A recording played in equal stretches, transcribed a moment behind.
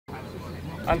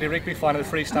Andy Rigby, flying at the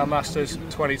Freestyle Masters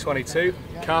 2022.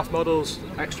 CARF-Models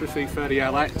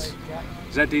Extra330LX,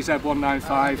 ZDZ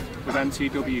 195 with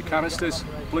MTW canisters,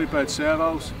 Bluebird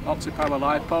servos, Optipower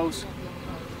live poles.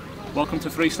 Welcome to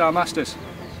Freestyle Masters.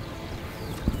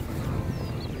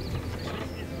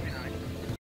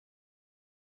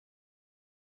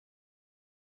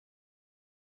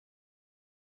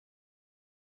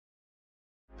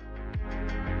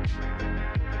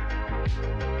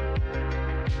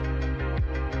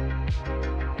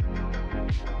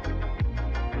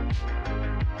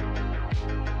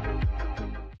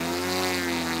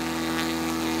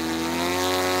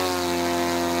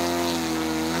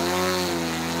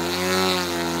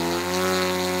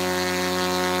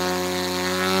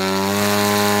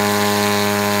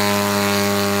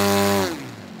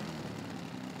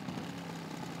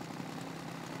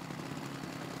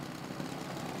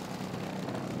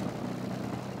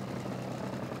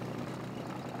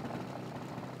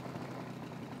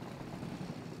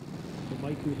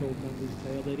 Mike who's holding on to his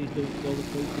tail there, he's doing all the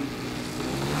close.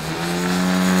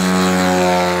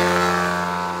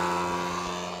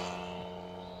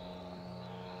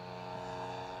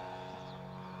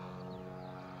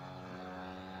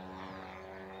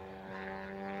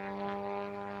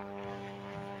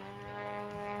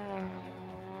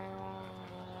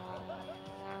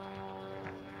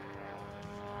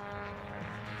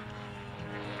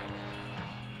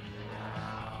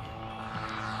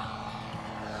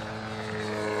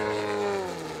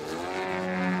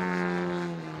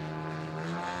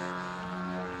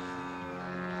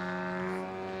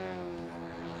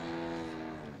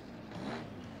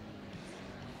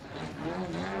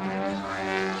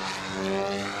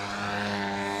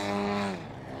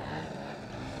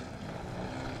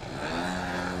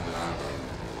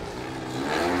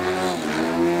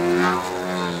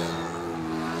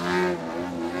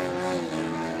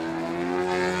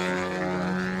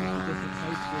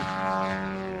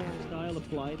 Style of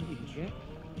flying that you can get.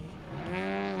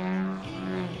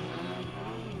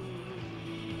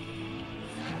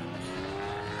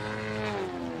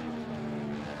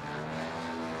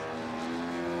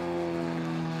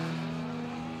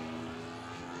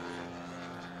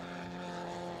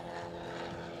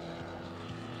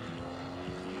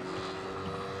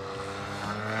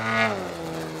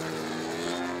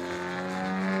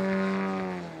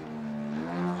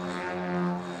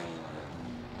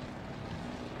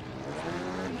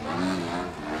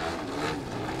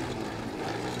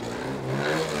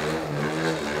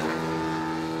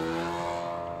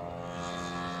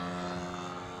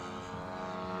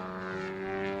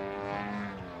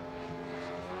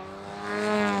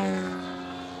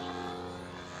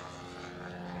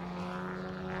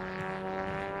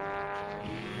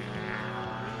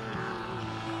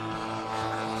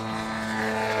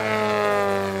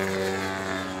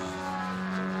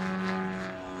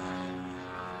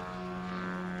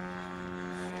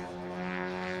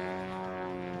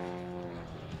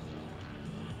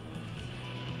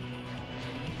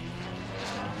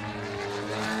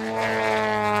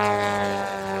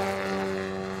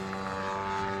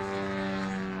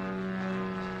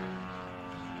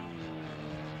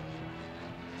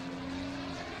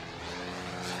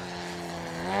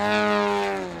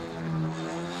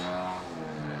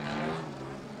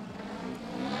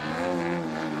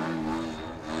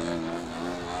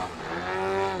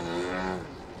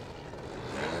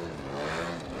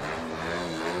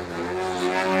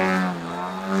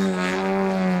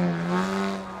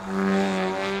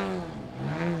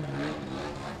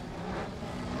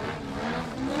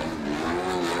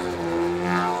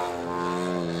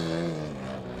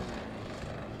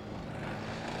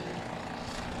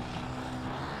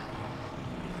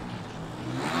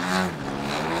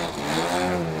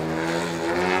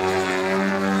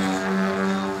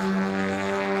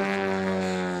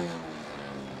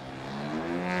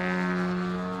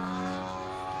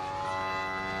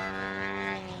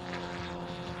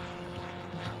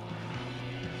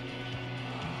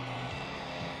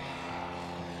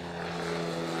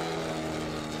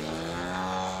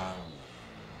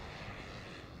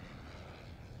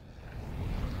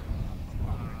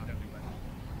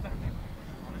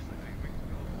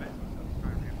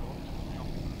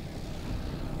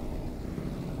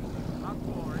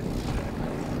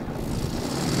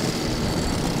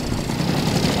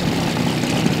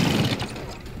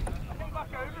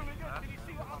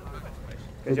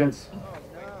 Okay, gents,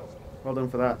 well done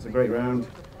for that. It's a great round.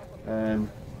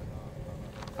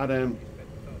 Had a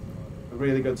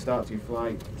really good start to your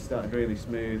flight. Started really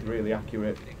smooth, really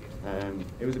accurate.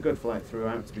 It was a good flight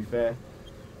throughout, to be fair.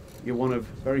 You're one of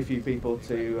very few people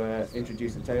to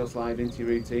introduce a tail slide into your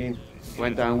routine.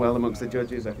 Went down well amongst the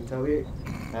judges, I can tell you.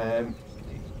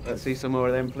 Let's see some more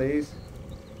of them, please.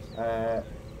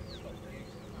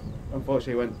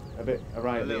 Unfortunately, it went a bit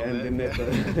awry at the end, didn't it? But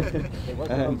It was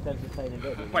the most entertaining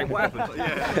bit. Wait, what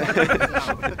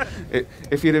happened?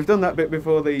 if you'd have done that bit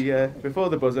before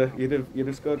the buzzer, you'd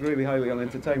have scored really highly on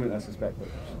entertainment, I suspect.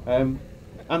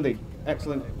 Andy,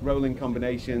 excellent rolling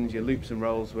combinations. Your loops and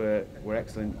rolls were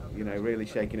excellent. You know, really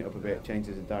shaking it up a bit,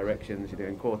 changes of directions. You're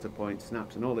doing quarter points,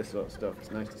 snaps, and all this sort of stuff.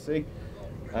 It's nice to see.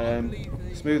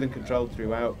 Smooth and controlled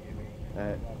throughout.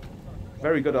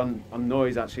 Very good on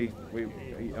noise, actually.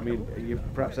 I mean, you're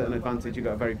perhaps at an advantage. You've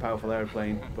got a very powerful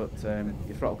aeroplane, but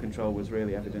your throttle control was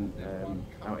really evident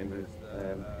out in the,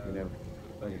 you know,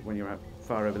 when you're out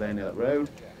far over there near that road.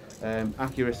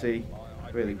 Accuracy,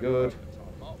 really good.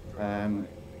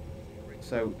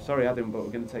 So sorry, Adam, but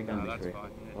we're going to take Andy's free.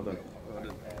 Well done.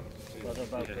 Well done,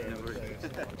 both.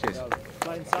 Cheers.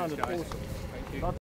 Playing sounded awesome.